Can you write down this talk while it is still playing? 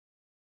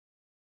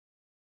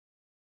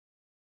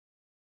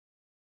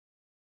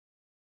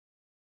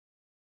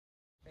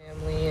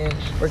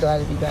we're glad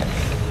to be back.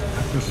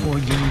 After 4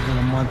 games in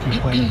a month,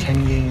 you're playing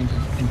 10 games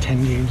and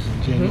 10 games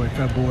in January,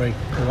 February,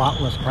 a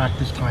lot less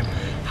practice time.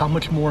 How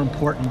much more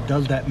important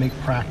does that make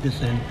practice?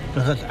 And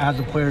does, as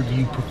a player, do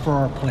you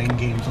prefer playing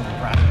games over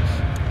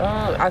practice?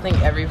 I think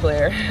every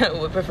player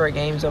would prefer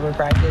games over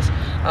practice.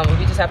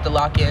 We just have to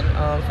lock in.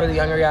 For the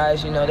younger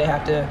guys, they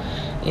have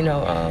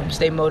to,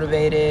 stay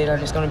motivated.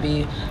 And it's going to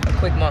be a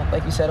quick month,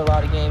 like you said, a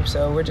lot of games.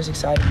 So we're just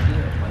excited to be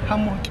here.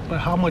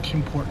 How much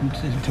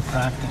importance is it to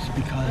practice?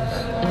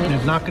 Because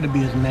there's not going to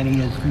be as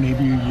many as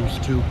maybe you're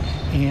used to,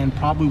 and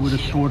probably with a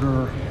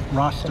shorter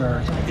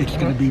roster, it's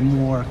going to be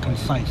more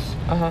concise.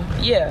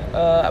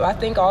 Yeah, I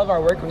think all of our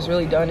work was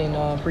really done in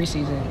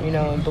preseason,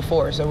 and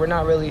before. So we're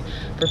not really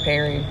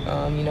preparing,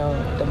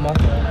 the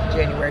month of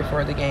January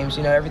for the games.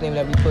 Everything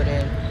that we put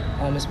in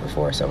is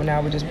before. So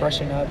now we're just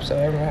brushing up. So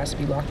everyone has to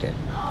be locked in.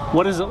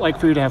 What is it like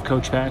for you to have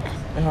Coach back?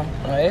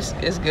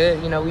 It's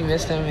good. We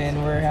missed him,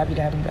 and we're happy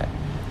to have him back.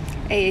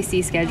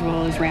 AAC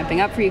schedule is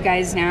ramping up for you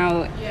guys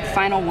now.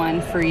 Final one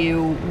for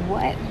you.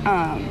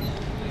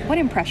 What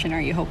impression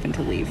are you hoping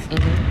to leave? We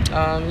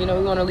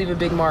want to leave a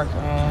big mark.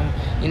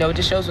 It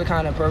just shows what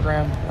kind of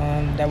program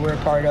that we're a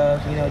part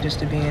of, just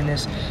to be in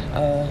this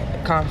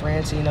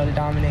conference, to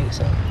dominate.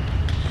 So.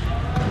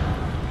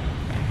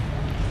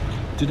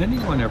 Did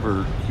anyone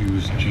ever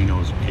use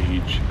Gino's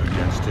age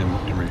against him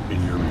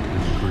in your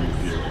recruiting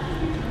view?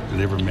 Did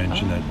they ever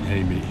mention that,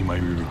 hey, he might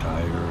be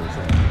retired, or is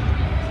that?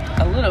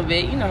 A little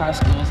bit. You know how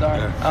schools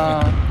are.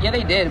 Yeah,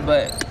 they did,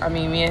 but,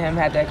 me and him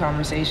had that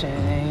conversation,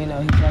 and,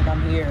 he's like,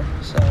 I'm here.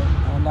 So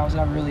that was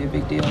never really a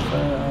big deal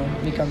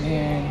for me coming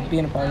here and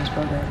being a part of this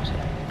program. So.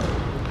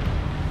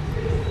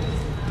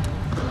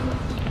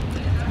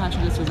 Not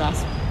sure this was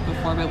asked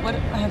before, but what's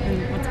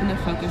been the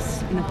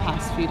focus in the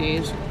past few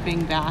days,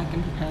 being back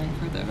and preparing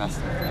for the rest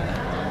of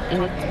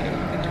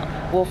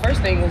the Well,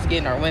 first thing was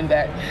getting our win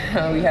back.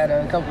 We had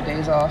a couple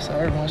days off, so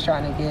everyone's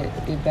trying to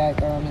get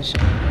back on this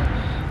shit.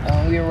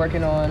 We were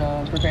working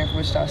on preparing for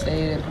Wichita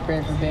State and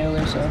preparing for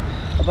Baylor, so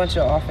a bunch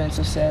of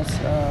offensive sets,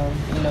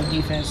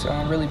 defense,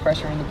 really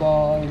pressuring the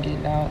ball and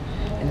getting out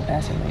in the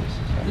passing lanes.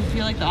 So. Do you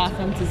feel like the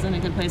offense is in a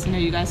good place? I know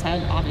you guys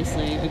had,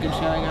 obviously, a good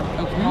showing at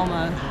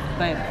Oklahoma,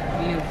 but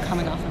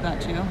coming off of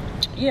that too?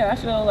 Yeah, I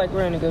feel like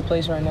we're in a good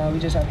place right now. We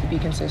just have to be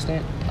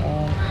consistent,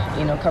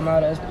 come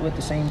out with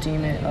the same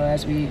team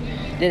as we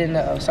did in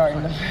the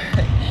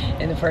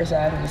in the first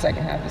half and the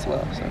second half as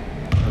well. So.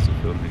 How's it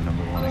feel to be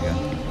number one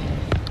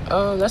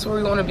again? That's where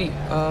we want to be.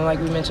 Like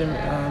we mentioned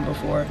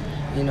before,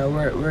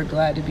 we're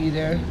glad to be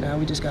there. Now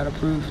we just got to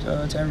prove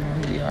to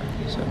everyone who we are.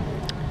 So.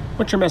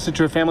 What's your message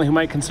to a family who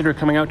might consider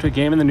coming out to a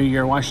game in the new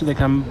year? Why should they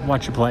come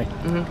watch you play?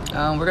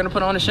 We're going to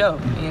put on a show.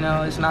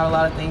 It's not a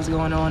lot of things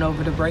going on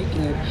over the break,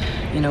 and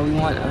we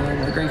want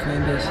a great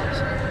fan base. So.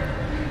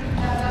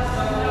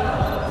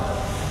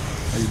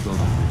 How you building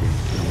the game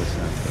with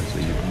that? So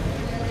you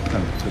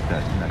kind of took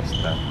that next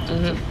step.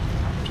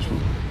 Just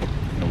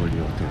where do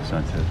you look to the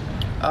sunset?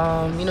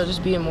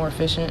 Just being more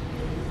efficient.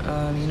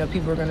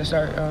 People are going to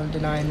start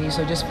denying me,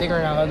 so just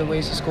figuring out other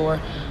ways to score,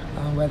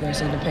 whether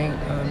it's in the paint,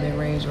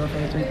 mid-range, or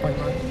from the three-point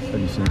line. Have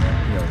you seen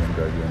them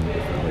guard you any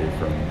differently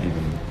from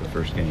even the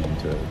first game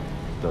to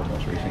the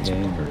most recent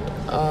game?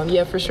 Or?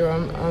 Yeah, for sure.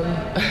 I'm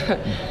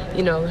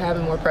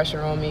having more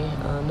pressure on me,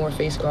 more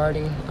face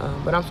guarding,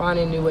 but I'm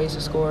finding new ways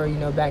to score,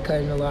 back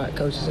cutting a lot.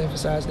 Coaches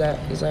emphasize that.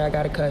 He's like, I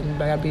got to cut,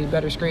 and I got to be a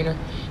better screener,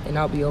 and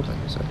I'll be open.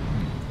 So.